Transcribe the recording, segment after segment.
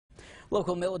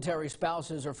Local military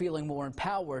spouses are feeling more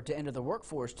empowered to enter the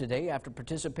workforce today after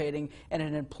participating in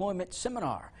an employment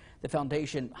seminar. The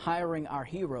foundation Hiring Our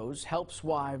Heroes helps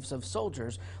wives of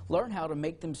soldiers learn how to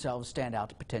make themselves stand out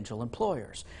to potential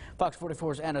employers. Fox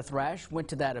 44's Anna Thrash went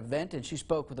to that event and she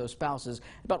spoke with those spouses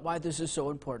about why this is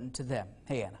so important to them.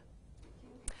 Hey, Anna.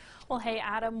 Well, hey,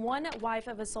 Adam, one wife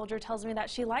of a soldier tells me that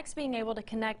she likes being able to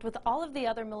connect with all of the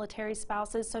other military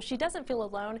spouses so she doesn't feel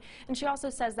alone, and she also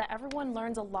says that everyone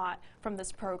learns a lot from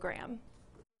this program.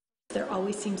 There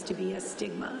always seems to be a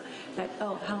stigma that,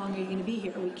 oh, how long are you going to be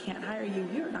here? We can't hire you.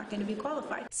 You're not going to be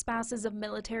qualified. Spouses of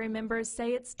military members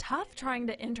say it's tough trying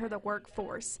to enter the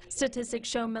workforce. Statistics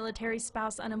show military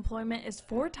spouse unemployment is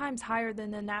 4 times higher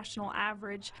than the national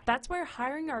average. That's where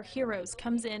Hiring Our Heroes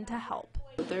comes in to help.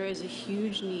 There is a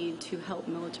huge need to help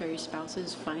military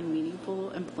spouses find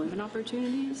meaningful employment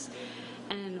opportunities.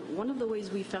 And one of the ways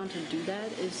we found to do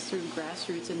that is through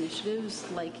grassroots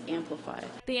initiatives like Amplify.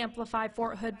 The Amplify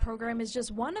Fort Hood program is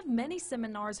just one of many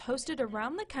seminars hosted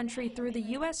around the country through the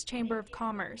U.S. Chamber of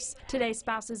Commerce. Today,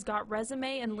 spouses got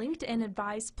resume and LinkedIn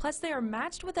advice, plus they are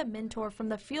matched with a mentor from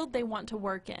the field they want to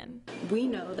work in. We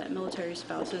know that military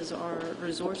spouses are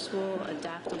resourceful,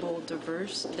 adaptable,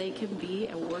 diverse. They can be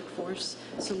a workforce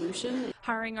solution.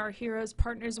 Hiring Our Heroes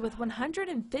partners with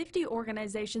 150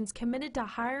 organizations committed to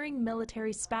hiring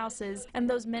military spouses, and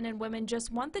those men and women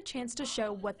just want the chance to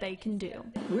show what they can do.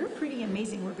 We're pretty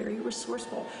amazing. We're very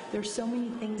resourceful. There's so many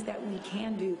things that we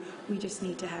can do. We just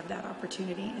need to have that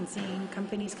opportunity, and seeing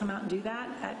companies come out and do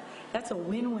that, that's a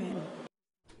win-win.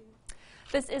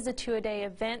 This is a 2-a-day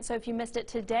event, so if you missed it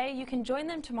today, you can join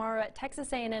them tomorrow at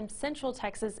Texas A&M Central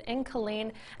Texas in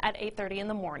Killeen at 8:30 in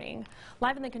the morning.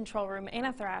 Live in the control room,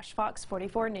 Anna Thrash, Fox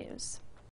 44 News.